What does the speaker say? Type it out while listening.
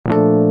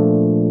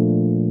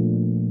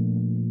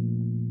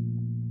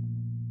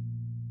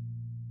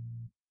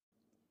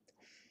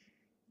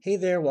Hey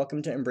there,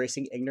 welcome to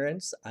Embracing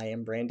Ignorance. I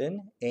am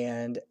Brandon,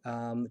 and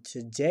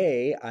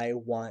today I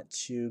want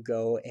to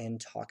go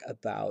and talk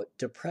about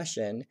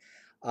depression,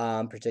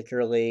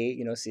 particularly,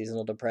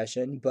 seasonal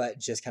depression, but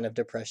just kind of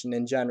depression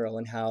in general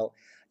and how,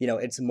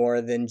 it's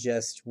more than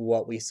just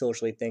what we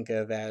socially think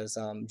of as,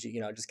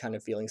 just kind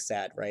of feeling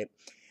sad, right?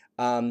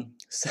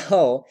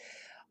 So,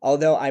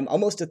 although I'm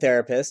almost a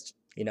therapist,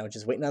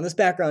 just waiting on this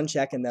background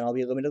check and then I'll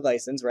be a limited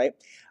license, right?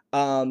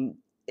 Um,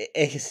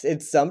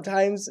 it's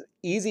sometimes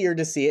easier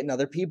to see it in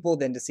other people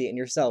than to see it in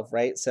yourself,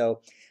 right?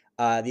 So,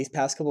 these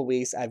past couple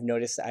weeks, I've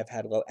noticed I've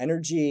had low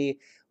energy,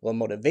 low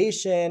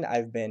motivation.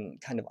 I've been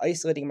kind of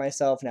isolating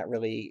myself, not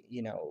really,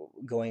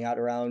 going out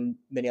around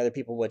many other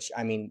people, which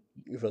I mean,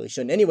 you really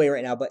shouldn't anyway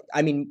right now. But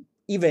I mean,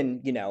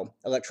 even,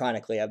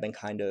 electronically, I've been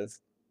kind of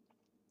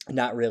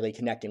not really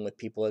connecting with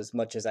people as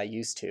much as I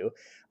used to.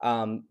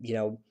 Um, you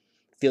know,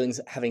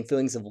 having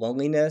feelings of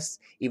loneliness,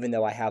 even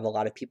though I have a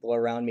lot of people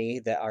around me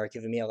that are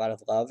giving me a lot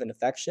of love and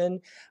affection.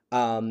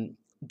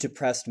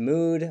 Depressed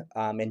mood,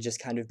 and just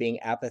kind of being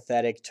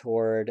apathetic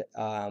toward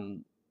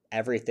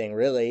everything,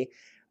 really.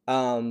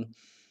 Um,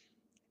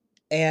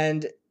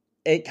 and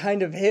it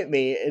kind of hit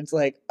me. It's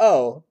like,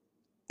 oh,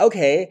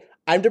 okay,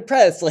 I'm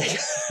depressed. Like,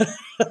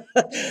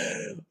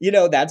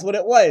 that's what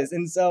it was.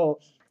 And so,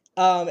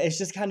 it's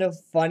just kind of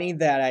funny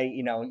that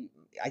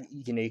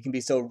you can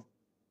be so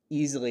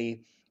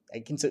easily, I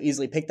can so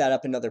easily pick that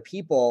up in other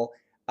people,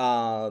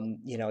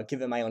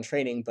 given my own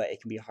training, but it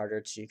can be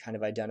harder to kind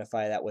of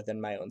identify that within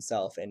my own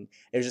self. And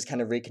there's just kind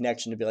of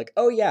reconnection to be like,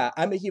 oh yeah,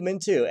 I'm a human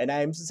too, and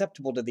I'm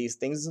susceptible to these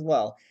things as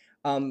well.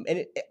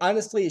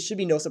 Honestly, it should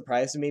be no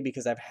surprise to me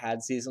because I've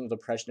had seasonal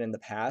depression in the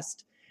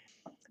past.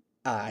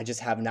 I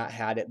just have not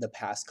had it the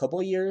past couple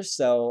of years,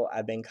 so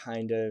I've been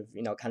kind of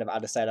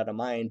out of sight, out of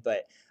mind.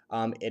 But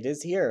it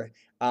is here.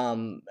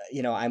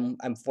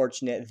 I'm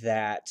fortunate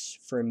that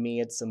for me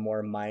it's a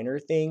more minor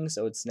thing,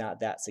 so it's not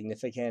that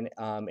significant,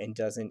 and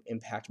doesn't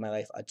impact my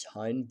life a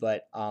ton.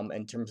 But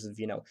in terms of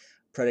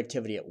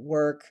productivity at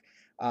work,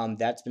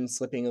 that's been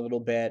slipping a little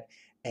bit,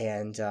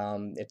 and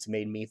it's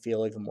made me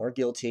feel even more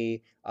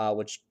guilty,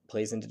 which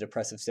plays into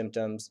depressive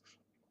symptoms.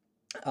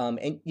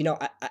 And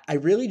I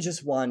really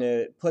just want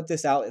to put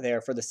this out there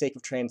for the sake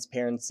of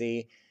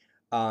transparency,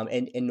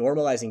 and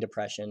normalizing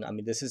depression. I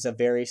mean, this is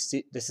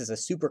a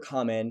super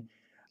common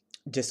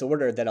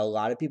disorder that a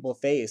lot of people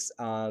face,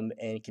 and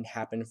it can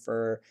happen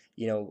for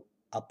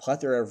a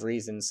plethora of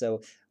reasons.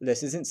 So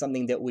this isn't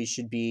something that we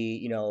should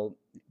be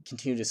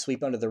continue to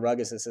sweep under the rug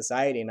as a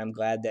society. And I'm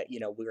glad that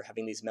we're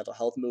having these mental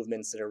health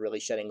movements that are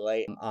really shedding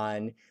light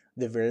on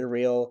the very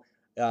real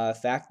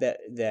fact that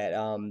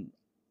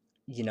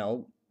you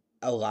know,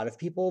 a lot of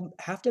people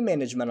have to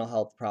manage mental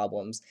health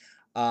problems.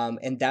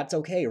 And that's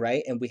okay,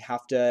 right? And we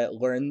have to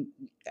learn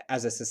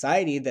as a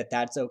society that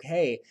that's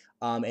okay.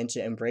 And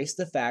to embrace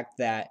the fact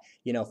that,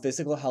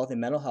 physical health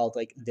and mental health,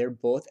 like they're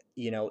both,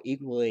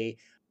 equally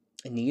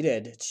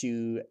needed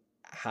to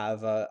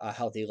have a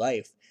healthy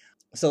life.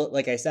 So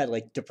like I said,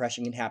 like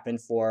depression can happen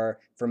for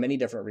many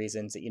different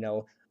reasons.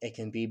 It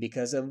can be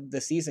because of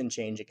the season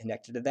change and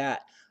connected to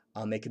that.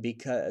 It could be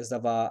because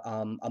of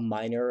a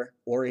minor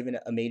or even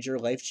a major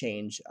life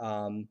change.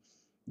 You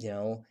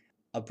know,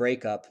 a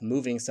breakup,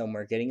 moving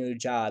somewhere, getting a new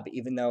job.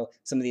 Even though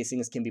some of these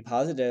things can be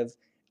positive,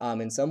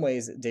 in some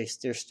ways they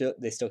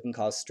still can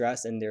cause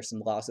stress, and there's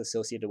some loss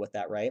associated with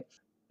that, right?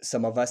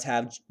 Some of us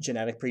have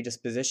genetic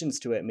predispositions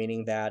to it,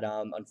 meaning that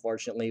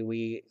unfortunately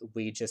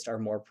we just are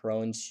more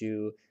prone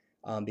to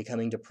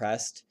becoming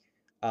depressed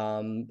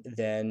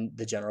than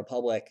the general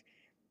public.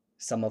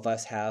 Some of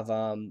us have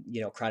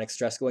chronic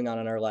stress going on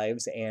in our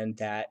lives, and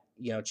that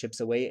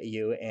chips away at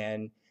you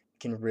and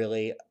can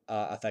really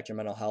affect your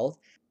mental health.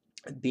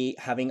 Be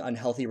having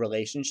unhealthy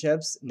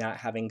relationships, not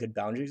having good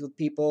boundaries with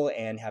people,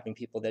 and having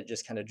people that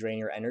just kind of drain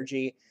your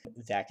energy,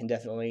 that can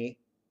definitely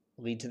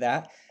lead to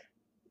that.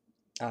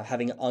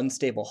 Having an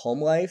unstable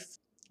home life,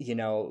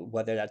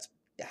 whether that's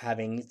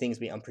having things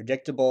be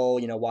unpredictable,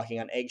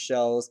 walking on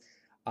eggshells,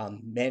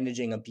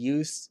 managing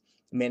abuse,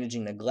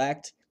 managing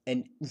neglect.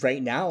 And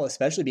right now,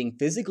 especially being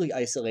physically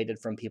isolated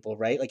from people,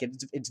 right? Like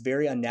it's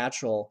very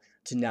unnatural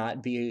to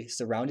not be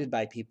surrounded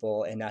by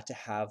people and not to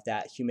have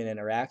that human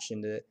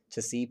interaction,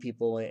 to see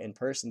people in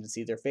person, to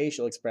see their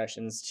facial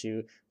expressions,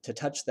 to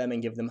touch them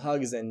and give them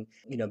hugs and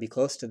be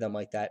close to them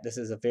like that. This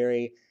is a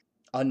very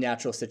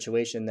unnatural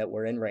situation that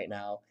we're in right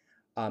now.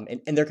 And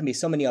there can be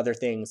so many other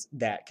things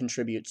that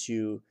contribute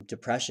to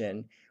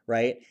depression,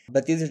 right?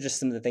 But these are just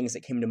some of the things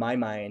that came to my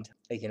mind,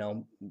 like,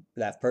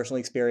 that I've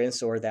personally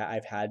experienced or that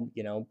I've had,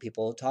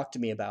 people talk to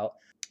me about.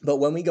 But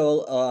when we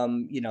go,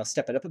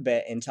 step it up a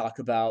bit and talk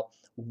about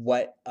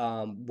what,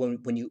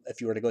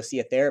 if you were to go see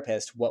a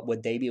therapist, what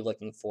would they be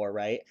looking for,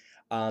 right?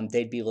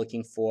 They'd be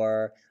looking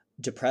for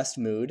depressed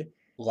mood,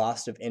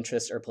 loss of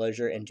interest or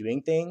pleasure in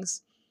doing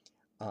things,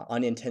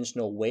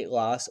 unintentional weight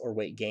loss or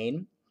weight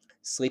gain,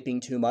 sleeping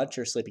too much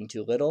or sleeping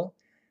too little,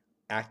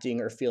 acting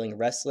or feeling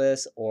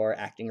restless or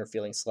acting or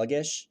feeling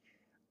sluggish,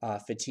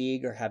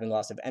 fatigue or having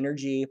loss of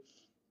energy,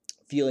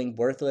 feeling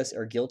worthless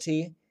or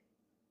guilty,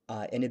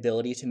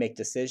 inability to make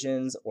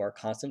decisions or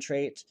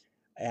concentrate,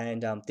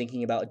 and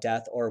thinking about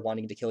death or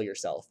wanting to kill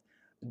yourself.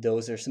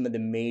 Those are some of the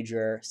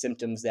major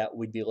symptoms that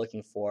we'd be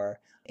looking for.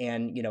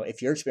 And,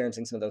 if you're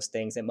experiencing some of those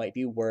things, it might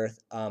be worth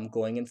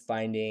going and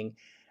finding.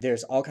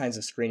 There's all kinds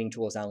of screening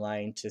tools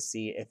online to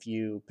see if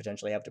you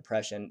potentially have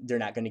depression. They're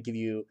not going to give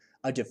you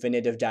a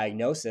definitive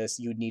diagnosis.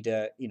 You'd need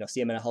to,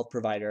 see a mental health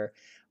provider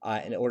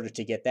in order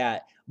to get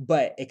that.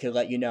 But it could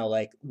let you know,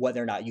 like,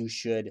 whether or not you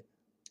should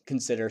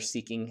consider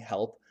seeking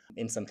help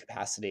in some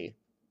capacity.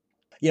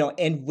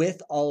 And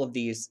with all of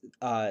these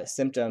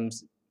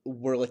symptoms,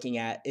 we're looking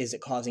at, is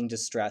it causing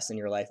distress in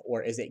your life,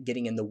 or is it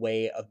getting in the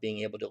way of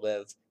being able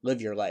to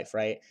live your life,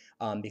 right?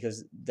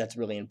 Because that's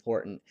really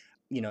important.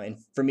 And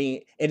for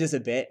me, it is a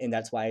bit, and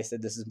that's why I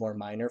said this is more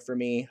minor for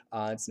me.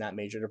 It's not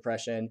major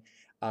depression,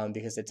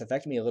 because it's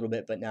affected me a little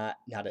bit, but not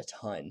a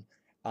ton.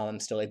 I'm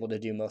still able to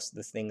do most of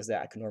the things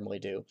that I could normally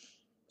do.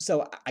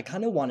 So I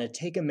kind of want to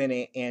take a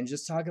minute and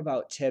just talk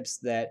about tips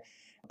that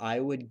I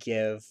would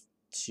give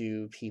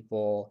to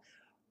people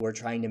who are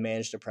trying to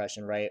manage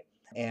depression, right?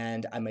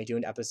 And I might do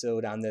an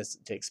episode on this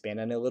to expand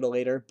on it a little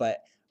later.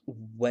 But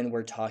when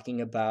we're talking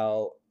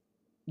about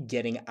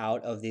getting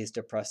out of these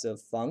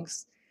depressive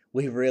funks,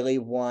 we really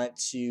want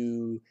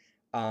to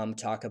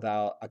talk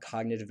about a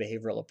cognitive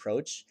behavioral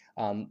approach.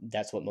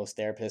 That's what most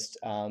therapists,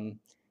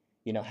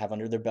 have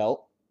under their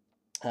belt.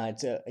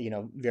 It's a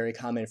very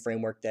common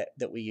framework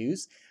that we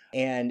use,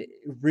 and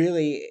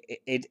really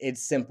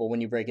it's simple when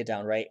you break it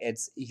down, right?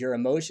 It's your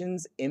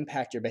emotions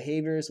impact your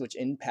behaviors, which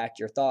impact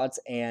your thoughts,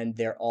 and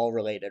they're all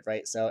related,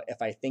 right? So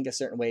if I think a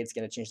certain way, it's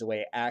going to change the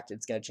way I act.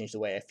 It's going to change the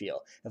way I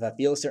feel. If I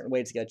feel a certain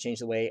way, it's going to change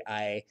the way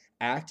I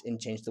act and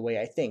change the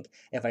way I think.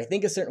 If I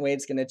think a certain way,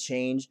 it's going to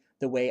change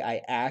the way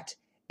I act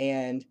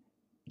and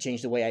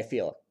change the way I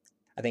feel.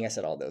 I think I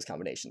said all those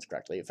combinations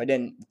correctly. If I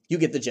didn't, you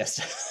get the gist.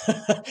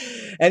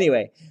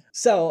 Anyway,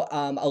 so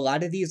a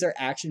lot of these are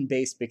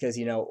action-based because,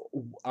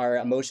 our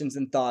emotions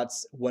and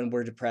thoughts when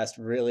we're depressed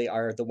really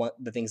are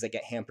the things that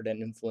get hampered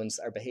and influence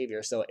our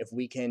behavior. So if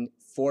we can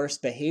force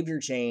behavior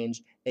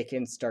change, it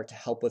can start to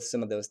help with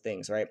some of those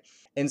things, right?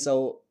 And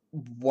so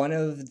one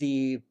of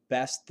the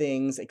best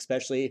things,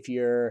 especially if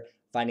you're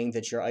finding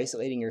that you're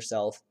isolating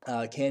yourself,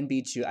 can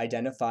be to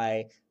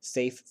identify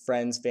safe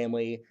friends,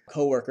 family,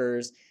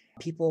 coworkers,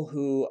 people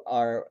who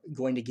are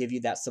going to give you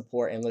that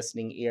support and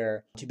listening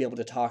ear to be able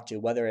to talk to,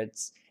 whether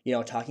it's,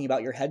 talking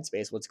about your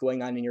headspace, what's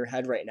going on in your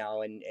head right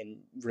now, and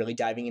really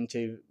diving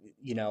into,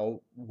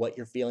 what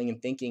you're feeling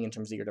and thinking in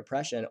terms of your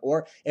depression,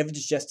 or if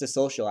it's just to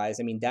socialize.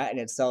 I mean, that in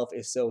itself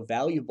is so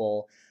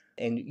valuable.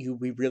 And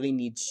we really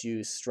need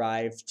to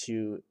strive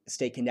to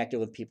stay connected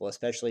with people,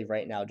 especially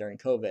right now during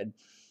COVID.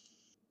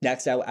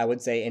 Next, I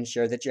would say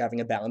ensure that you're having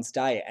a balanced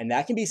diet. And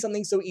that can be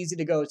something so easy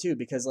to go to,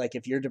 because like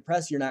if you're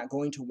depressed, you're not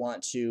going to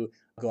want to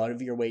go out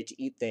of your way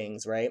to eat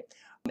things, right?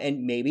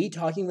 And maybe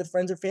talking with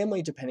friends or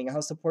family, depending on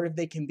how supportive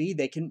they can be,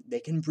 they can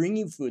bring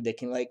you food. They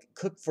can like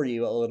cook for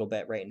you a little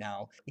bit right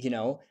now.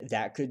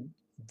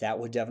 That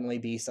would definitely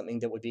be something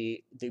that would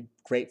be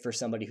great for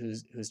somebody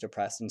who's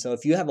depressed. And so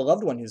if you have a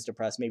loved one who's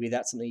depressed, maybe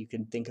that's something you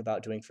can think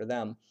about doing for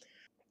them.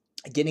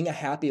 Getting a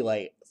happy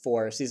light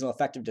for seasonal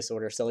affective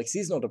disorder. So like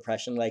seasonal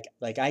depression, like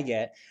I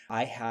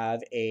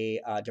have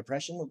a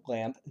depression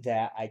lamp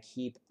that I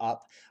keep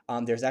up.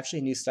 There's actually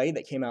a new study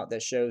that came out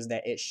that shows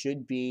that it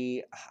should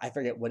be, I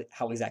forget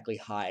how exactly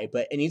high,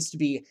 but it needs to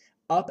be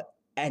up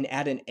and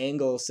at an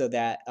angle so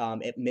that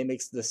it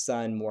mimics the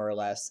sun more or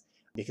less,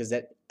 because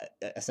that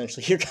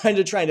essentially you're kind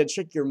of trying to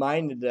trick your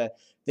mind into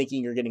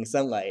thinking you're getting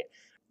sunlight.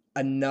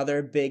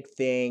 Another big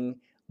thing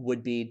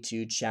would be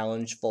to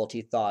challenge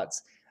faulty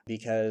thoughts,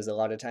 because a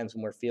lot of times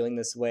when we're feeling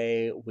this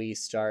way, we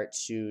start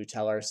to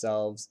tell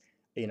ourselves,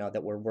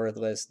 that we're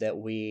worthless, that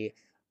we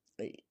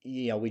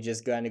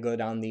just kind of go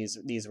down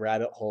these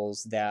rabbit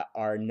holes that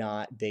are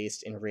not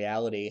based in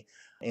reality.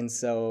 And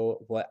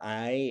so what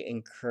I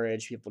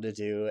encourage people to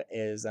do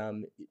is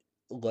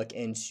look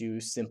into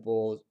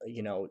simple,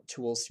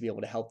 tools to be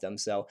able to help them.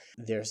 So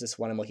there's this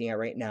one I'm looking at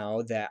right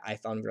now that I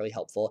found really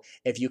helpful.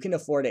 If you can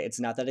afford it, it's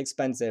not that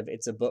expensive.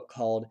 It's a book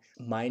called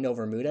Mind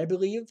Over Mood, I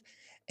believe.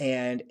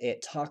 And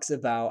it talks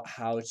about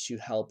how to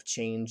help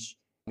change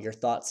your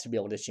thoughts to be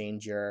able to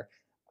change your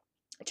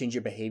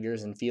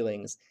behaviors and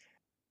feelings.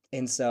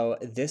 And so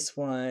this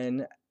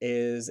one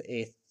is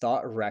a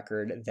thought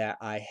record that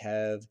I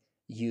have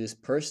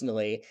used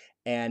personally,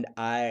 and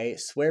I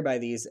swear by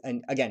these.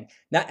 And again,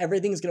 not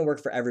everything's going to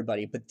work for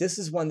everybody, but this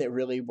is one that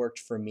really worked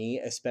for me,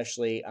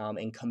 especially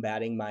in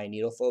combating my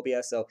needle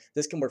phobia. So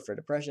this can work for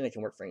depression, it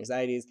can work for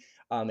anxieties,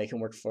 it can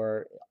work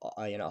for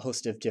a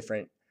host of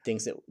different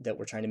things that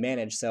we're trying to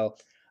manage. So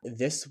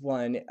this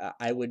one,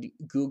 I would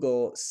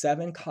Google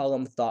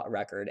 7-column thought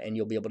record, and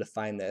you'll be able to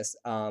find this.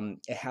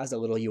 It has a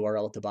little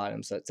URL at the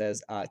bottom. So it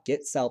says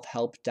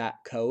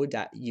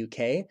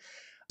getselfhelp.co.uk.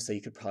 So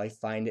you could probably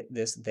find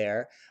this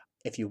there.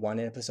 If you want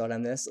an episode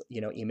on this,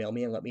 email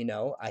me and let me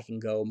know. I can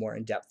go more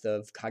in depth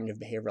of cognitive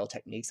behavioral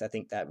techniques. I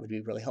think that would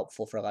be really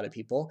helpful for a lot of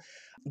people.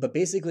 But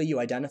basically, you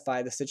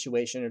identify the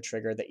situation or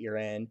trigger that you're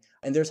in,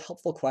 and there's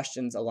helpful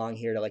questions along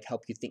here to like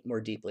help you think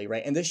more deeply,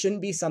 right? And this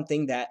shouldn't be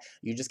something that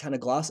you just kind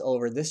of gloss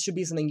over. This should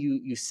be something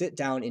you sit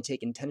down and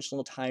take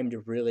intentional time to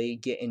really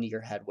get into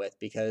your head with,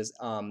 because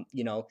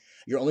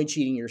you're only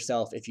cheating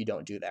yourself if you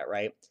don't do that,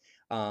 right?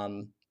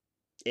 Um,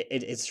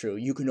 it's true.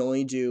 You're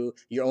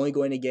only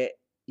going to get,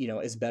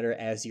 as better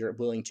as you're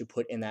willing to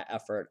put in that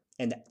effort.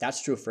 And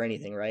that's true for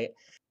anything, right?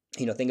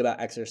 Think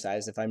about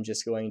exercise. If I'm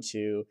just going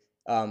to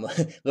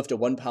lift a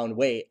 1 pound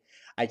weight,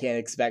 I can't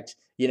expect,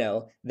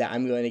 that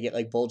I'm going to get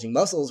like bulging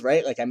muscles,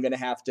 right? Like I'm going to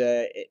have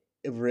to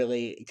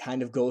really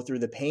kind of go through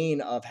the pain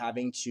of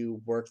having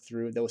to work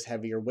through those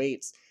heavier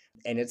weights.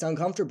 And it's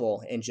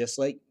uncomfortable. And just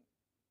like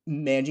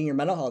managing your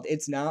mental health,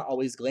 it's not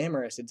always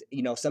glamorous. It's,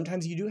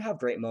 sometimes you do have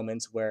great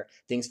moments where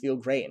things feel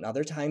great, and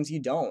other times you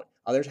don't.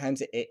 Other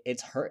times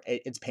it's hurt,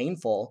 it's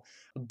painful.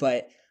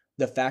 But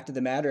the fact of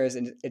the matter is,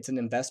 it's an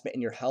investment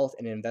in your health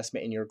and an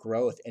investment in your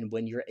growth. And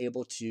when you're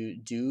able to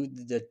do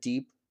the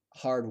deep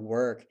hard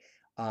work,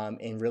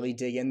 and really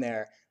dig in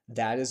there,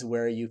 that is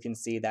where you can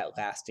see that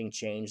lasting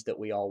change that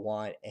we all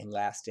want, and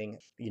lasting,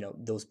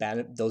 those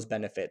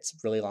benefits,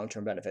 really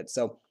long-term benefits.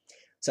 So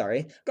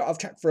sorry, got off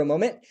track for a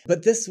moment.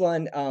 But this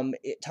one,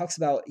 it talks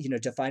about,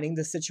 defining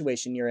the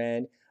situation you're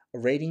in,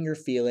 rating your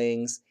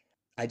feelings,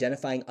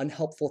 identifying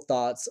unhelpful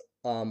thoughts,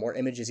 or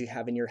images you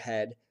have in your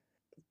head,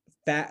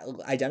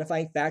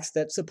 identifying facts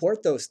that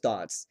support those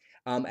thoughts,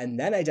 and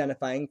then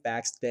identifying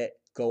facts that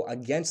go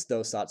against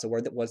those thoughts. So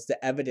what's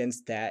the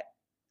evidence that,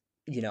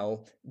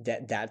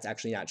 that's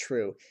actually not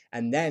true?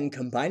 And then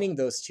combining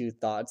those two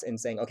thoughts and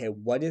saying, okay,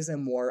 what is a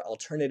more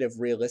alternative,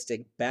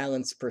 realistic,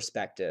 balanced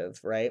perspective,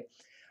 right?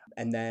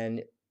 And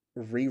then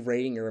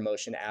re-rating your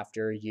emotion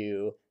after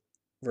you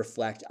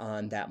reflect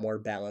on that more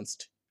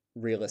balanced,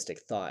 realistic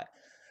thought.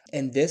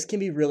 And this can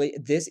be really,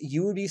 this,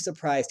 you would be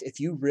surprised if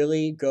you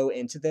really go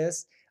into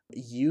this.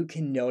 You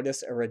can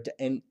notice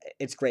and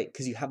it's great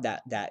because you have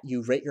that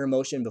you rate your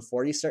emotion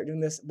before you start doing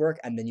this work,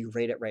 and then you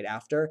rate it right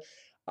after.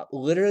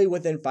 Literally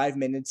within 5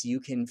 minutes, you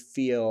can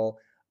feel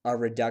a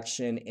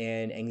reduction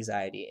in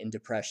anxiety and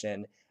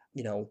depression,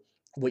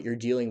 what you're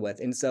dealing with.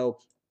 And so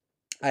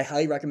I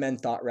highly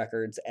recommend thought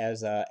records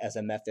as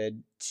a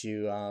method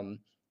to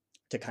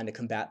kind of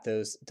combat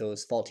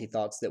those faulty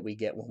thoughts that we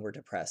get when we're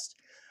depressed.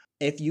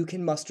 If you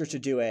can muster to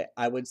do it,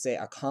 I would say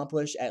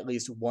accomplish at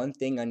least one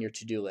thing on your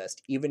to-do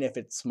list, even if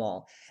it's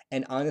small.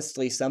 And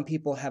honestly, some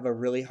people have a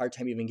really hard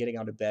time even getting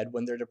out of bed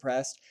when they're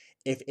depressed.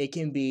 If it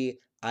can be,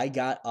 I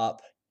got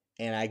up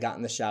and I got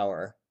in the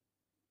shower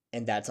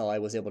and that's all I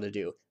was able to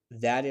do,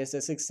 that is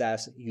a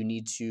success. Um,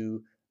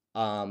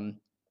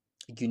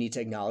 you need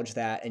to acknowledge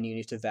that, and you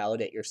need to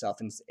validate yourself,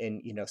 and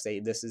say,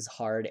 this is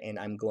hard and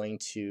I'm going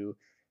to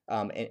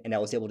and I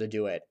was able to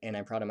do it, and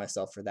I'm proud of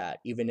myself for that,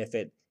 even if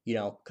it,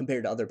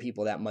 compared to other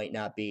people, that might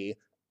not be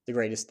the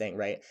greatest thing,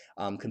 right?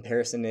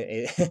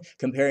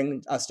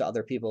 Comparing us to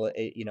other people,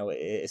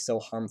 is so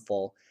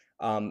harmful,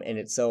 and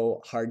it's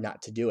so hard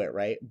not to do it,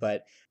 right?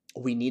 But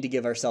we need to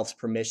give ourselves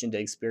permission to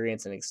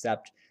experience and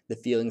accept the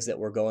feelings that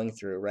we're going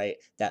through, right?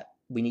 That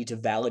we need to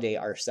validate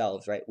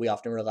ourselves, right? We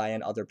often rely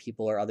on other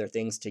people or other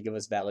things to give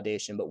us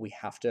validation, but we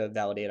have to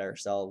validate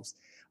ourselves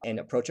and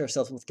approach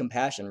ourselves with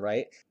compassion,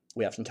 right?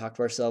 We often talk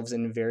to ourselves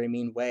in a very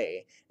mean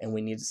way, and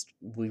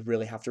we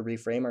really have to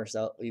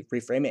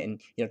reframe it,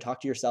 and talk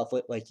to yourself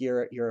like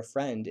you're a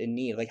friend in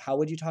need. Like, how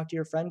would you talk to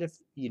your friend if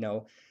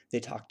they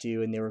talked to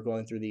you and they were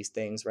going through these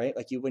things, right?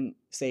 Like, you wouldn't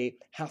say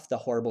half the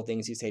horrible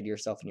things you say to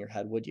yourself in your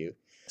head, would you?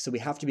 So we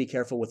have to be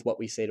careful with what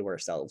we say to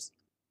ourselves.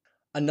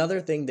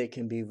 Another thing that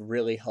can be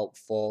really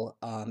helpful,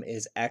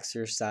 is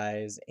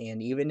exercise.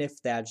 And even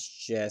if that's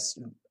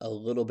just a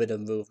little bit of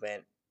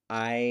movement,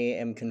 I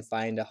am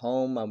confined to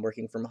home, I'm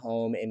working from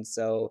home. And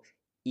so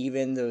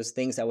even those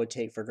things I would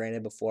take for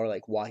granted before,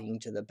 like walking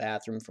to the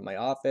bathroom from my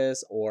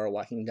office or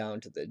walking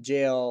down to the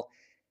jail,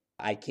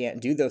 I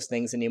can't do those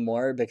things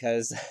anymore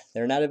because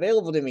they're not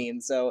available to me.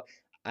 And so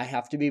I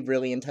have to be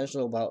really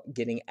intentional about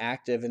getting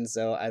active. And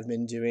so I've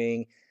been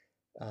doing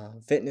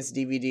fitness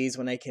DVDs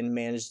when I can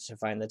manage to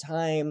find the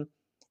time,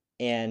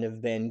 and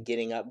have been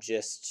getting up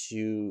just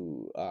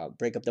to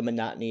break up the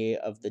monotony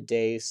of the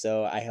day.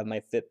 So I have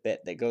my Fitbit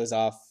that goes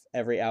off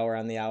every hour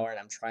on the hour, and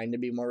I'm trying to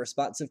be more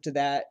responsive to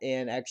that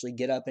and actually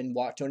get up and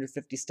walk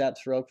 250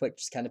 steps real quick,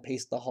 just kind of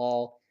pace the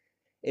hall.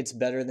 It's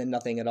better than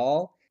nothing at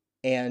all.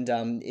 And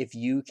if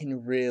you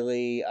can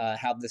really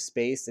have the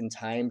space and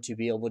time to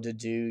be able to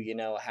do,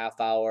 a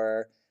half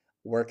hour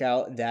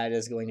workout, that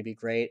is going to be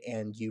great.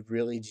 And you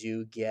really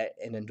do get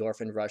an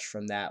endorphin rush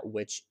from that,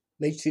 which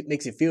makes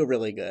you feel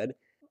really good.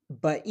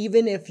 But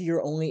even if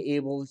you're only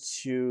able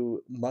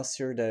to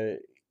muster to,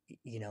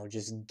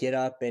 just get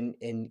up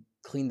and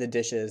clean the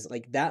dishes,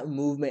 like that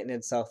movement in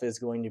itself is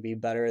going to be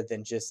better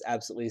than just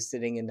absolutely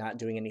sitting and not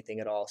doing anything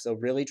at all. So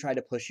really try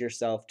to push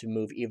yourself to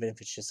move, even if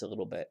it's just a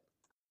little bit.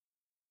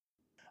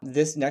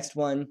 This next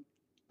one,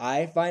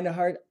 I find it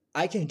hard.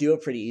 I can do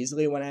it pretty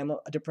easily when I'm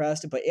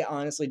depressed, but it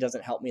honestly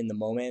doesn't help me in the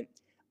moment.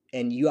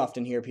 And you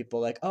often hear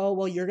people like, "Oh,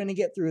 well, you're gonna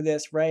get through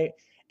this, right?"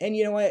 And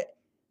you know what?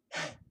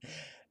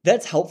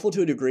 That's helpful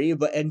to a degree,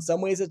 but in some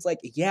ways it's like,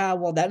 yeah,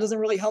 well, that doesn't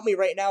really help me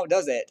right now,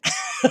 does it?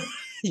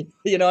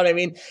 You know what I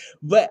mean?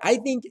 But I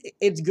think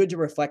it's good to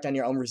reflect on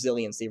your own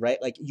resiliency,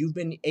 right? Like you've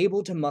been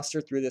able to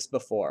muster through this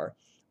before,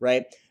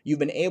 right? You've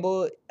been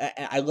able,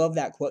 I love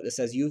that quote that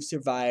says, you've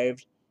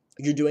survived,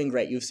 you're doing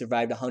great. You've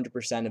survived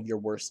 100% of your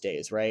worst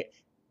days, right?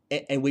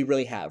 And we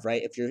really have,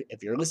 right? If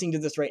you're listening to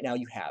this right now,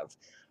 you have.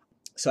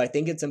 So I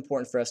think it's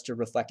important for us to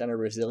reflect on our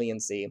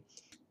resiliency,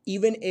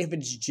 even if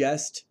it's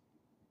just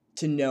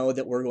to know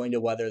that we're going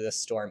to weather this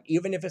storm.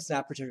 Even if it's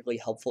not particularly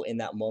helpful in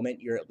that moment,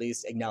 you're at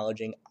least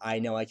acknowledging, I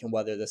know I can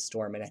weather this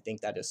storm. And I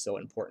think that is so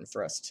important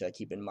for us to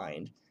keep in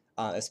mind,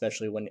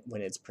 especially when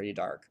it's pretty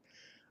dark.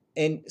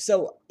 And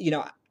so,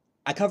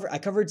 I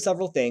covered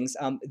several things.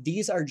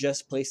 These are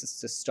just places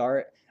to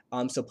start.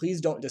 So please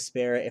don't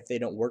despair if they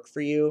don't work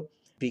for you,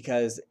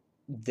 because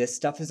this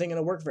stuff isn't going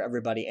to work for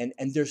everybody. And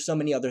there's so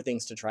many other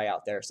things to try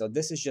out there. So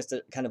this is just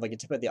a kind of like a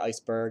tip of the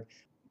iceberg,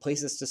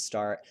 places to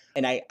start.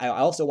 And I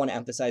also want to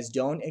emphasize,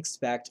 don't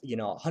expect,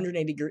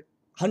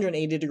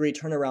 180 degree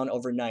turnaround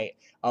overnight.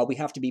 We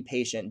have to be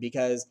patient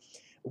because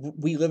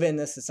we live in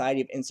this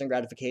society of instant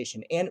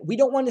gratification, and we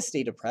don't want to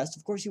stay depressed.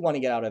 Of course, you want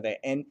to get out of it.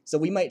 And so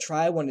we might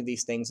try one of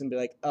these things and be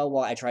like, oh,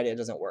 well, I tried it. It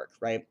doesn't work.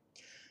 Right.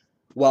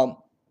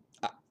 Well,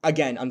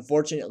 again,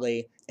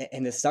 unfortunately,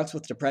 and this sucks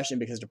with depression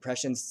because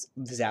depression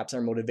zaps our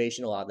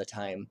motivation a lot of the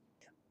time.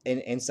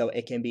 And so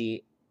it can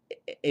be,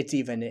 it's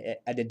even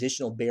an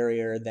additional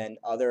barrier than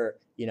other,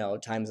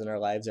 times in our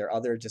lives or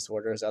other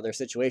disorders, other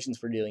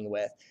situations we're dealing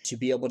with, to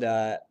be able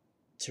to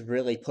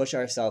really push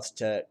ourselves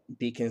to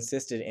be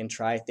consistent and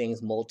try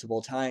things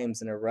multiple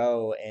times in a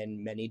row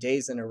and many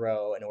days in a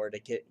row in order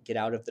to get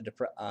out of the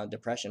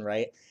depression,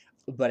 right?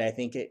 But I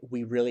think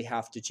we really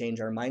have to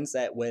change our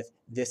mindset with,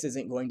 this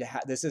isn't going to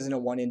this isn't a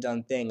one and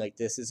done thing. Like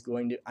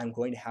I'm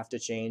going to have to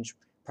change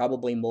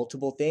probably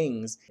multiple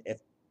things,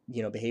 if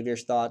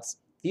behaviors, thoughts,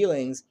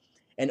 feelings,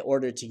 in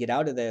order to get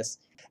out of this.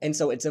 And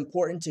so it's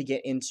important to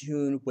get in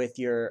tune with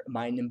your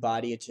mind and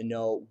body to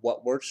know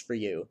what works for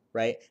you,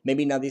 right?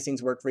 Maybe none of these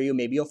things work for you.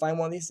 Maybe you'll find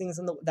one of these things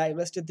that I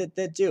listed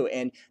that do.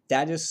 And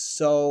that is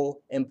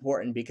so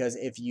important, because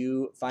if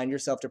you find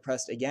yourself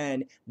depressed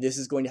again, this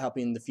is going to help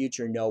you in the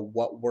future know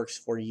what works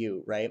for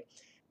you, right?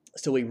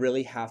 So we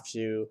really have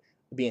to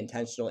be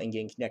intentional in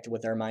getting connected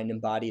with our mind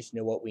and body to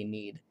know what we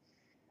need.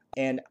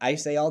 And I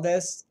say all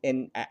this,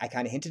 and I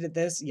kind of hinted at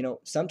this,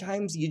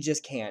 sometimes you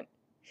just can't.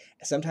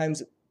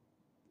 Sometimes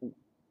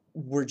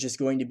we're just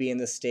going to be in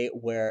this state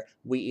where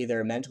we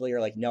either mentally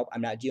are like, nope,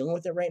 I'm not dealing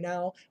with it right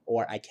now,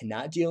 or I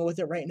cannot deal with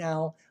it right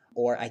now,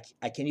 or I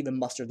can't even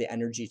muster the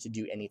energy to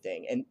do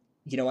anything. And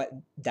you know what?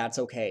 That's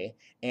okay.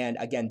 And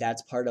again,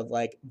 that's part of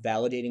like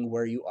validating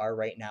where you are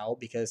right now,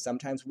 because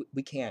sometimes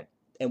we can't,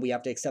 and we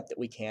have to accept that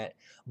we can't,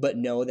 but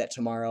know that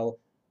tomorrow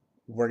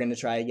we're going to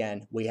try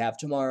again. We have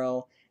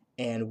tomorrow,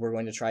 and we're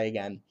going to try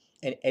again.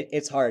 And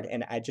it's hard.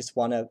 And I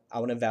want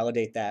to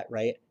validate that,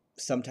 right?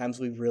 Sometimes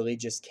we really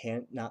just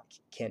can't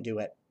do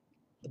it.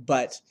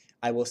 But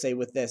I will say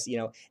with this,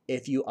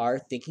 if you are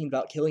thinking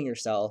about killing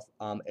yourself,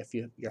 if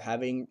you're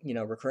having,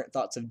 recurrent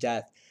thoughts of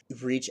death,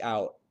 reach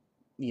out.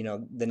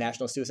 The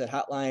National Suicide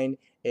Hotline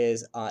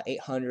is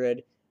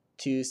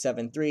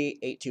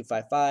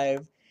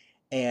 800-273-8255.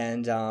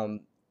 And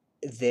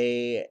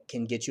they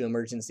can get you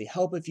emergency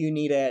help if you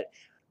need it,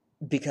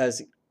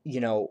 because,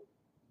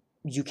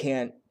 you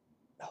can't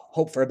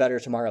hope for a better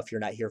tomorrow if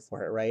you're not here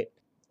for it, right?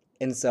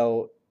 And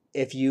so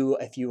if you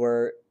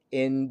are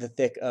in the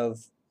thick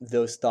of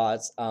those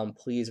thoughts,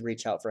 please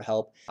reach out for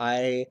help.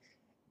 I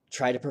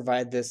try to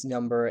provide this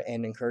number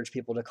and encourage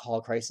people to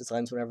call crisis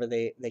lines whenever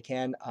they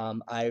can.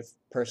 I've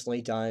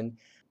personally done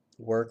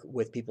work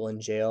with people in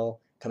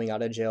jail, coming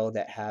out of jail,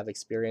 that have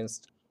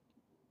experienced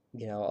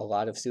a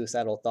lot of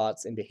suicidal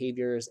thoughts and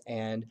behaviors,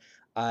 and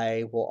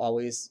I will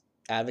always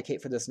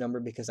advocate for this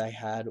number, because I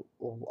had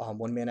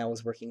one man I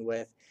was working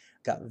with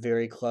got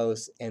very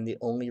close, and the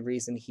only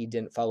reason he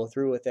didn't follow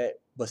through with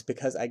it was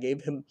because I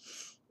gave him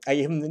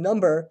the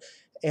number,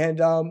 and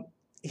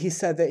he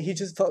said that he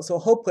just felt so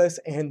hopeless,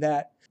 and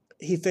that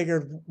he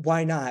figured,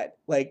 why not?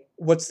 Like,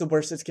 what's the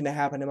worst that's going to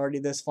happen? I'm already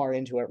this far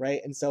into it,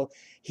 right? And so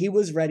he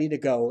was ready to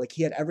go. Like,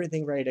 he had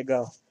everything ready to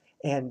go,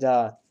 and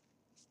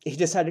he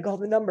just had to call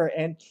the number.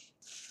 And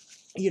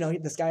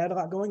this guy had a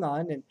lot going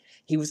on, and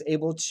he was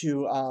able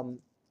to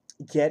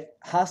get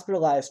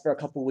hospitalized for a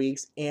couple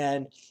weeks,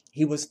 and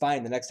he was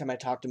fine. The next time I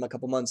talked to him a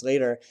couple months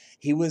later,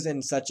 he was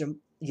in such a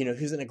he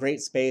was in a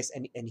great space,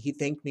 and he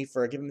thanked me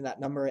for giving me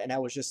that number, and I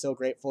was just so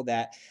grateful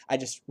that I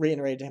just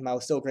reiterated to him I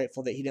was so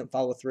grateful that he didn't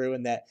follow through,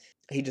 and that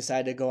he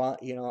decided to go on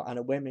on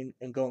a whim,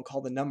 and go and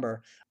call the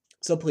number.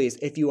 So please,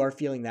 if you are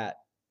feeling that,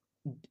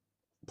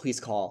 please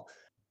call.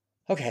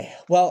 Okay,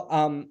 well,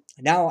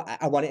 now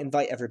I want to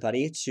invite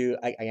everybody to,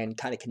 again,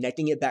 kind of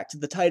connecting it back to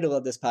the title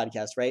of this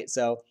podcast, right?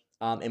 So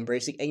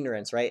embracing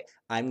ignorance, right?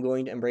 I'm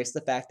going to embrace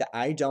the fact that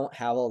I don't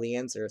have all the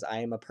answers. I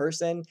am a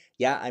person.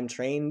 Yeah, I'm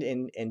trained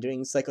in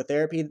doing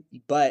psychotherapy,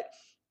 but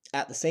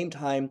at the same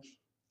time,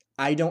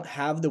 I don't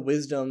have the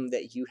wisdom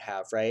that you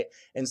have, right?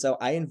 And so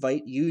I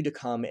invite you to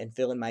come and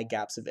fill in my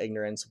gaps of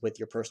ignorance with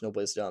your personal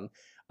wisdom.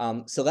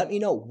 So let me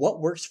know what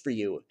works for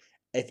you.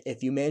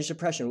 If you manage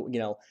depression,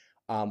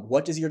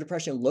 what does your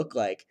depression look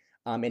like?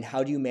 And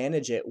how do you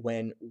manage it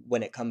when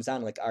it comes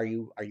on? Like, are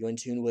you in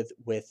tune with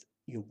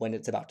you when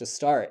it's about to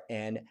start?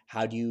 And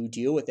how do you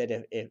deal with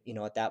it if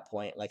at that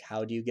point? Like,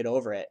 how do you get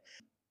over it?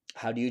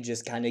 How do you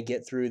just kind of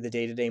get through the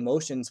day-to-day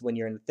motions when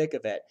you're in the thick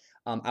of it?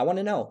 I want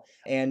to know.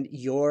 And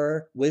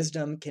your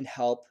wisdom can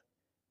help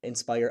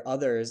inspire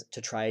others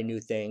to try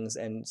new things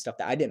and stuff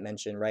that I didn't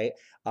mention, right?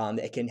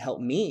 It can help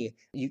me.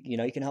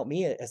 You can help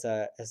me as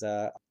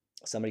a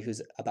somebody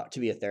who's about to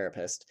be a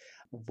therapist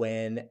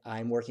when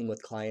I'm working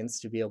with clients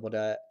to be able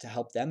to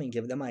help them and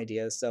give them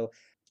ideas. So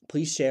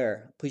please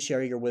share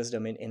your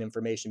wisdom and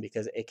information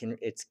because it can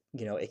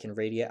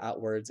radiate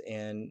outwards,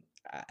 and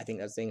I think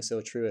that thing's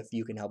so true. If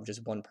you can help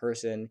just one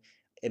person,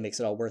 it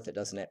makes it all worth it,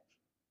 doesn't it?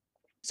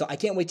 So I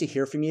can't wait to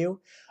hear from you,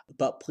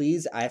 but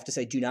please, I have to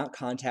say, do not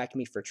contact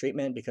me for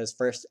treatment because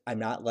first, I'm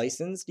not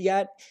licensed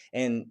yet,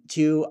 and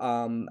two,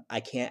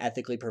 I can't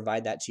ethically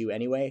provide that to you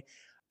anyway.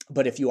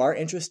 But if you are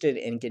interested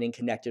in getting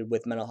connected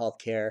with mental health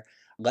care,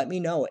 let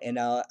me know, and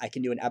I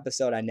can do an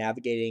episode on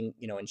navigating,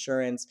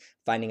 insurance,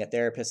 finding a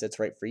therapist that's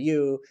right for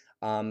you.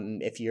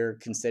 If you're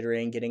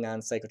considering getting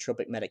on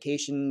psychotropic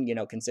medication,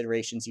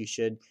 considerations you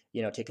should,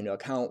 take into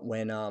account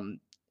when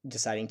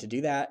deciding to do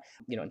that,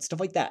 and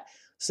stuff like that.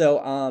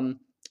 So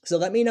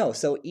let me know.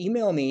 So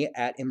email me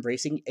at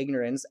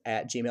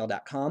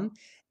embracingignorance@gmail.com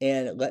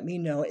and let me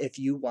know if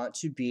you want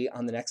to be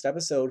on the next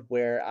episode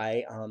where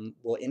I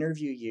will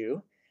interview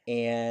you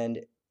and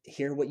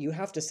hear what you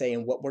have to say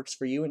and what works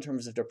for you in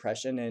terms of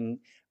depression and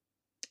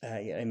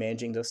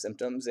managing those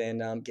symptoms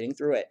and getting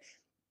through it.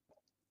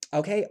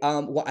 Okay,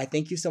 well, I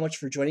thank you so much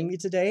for joining me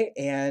today,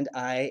 and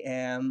I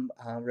am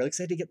really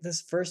excited to get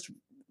this first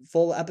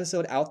full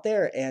episode out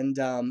there and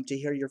to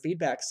hear your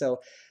feedback. So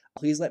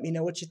please let me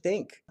know what you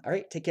think. All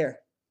right, take care.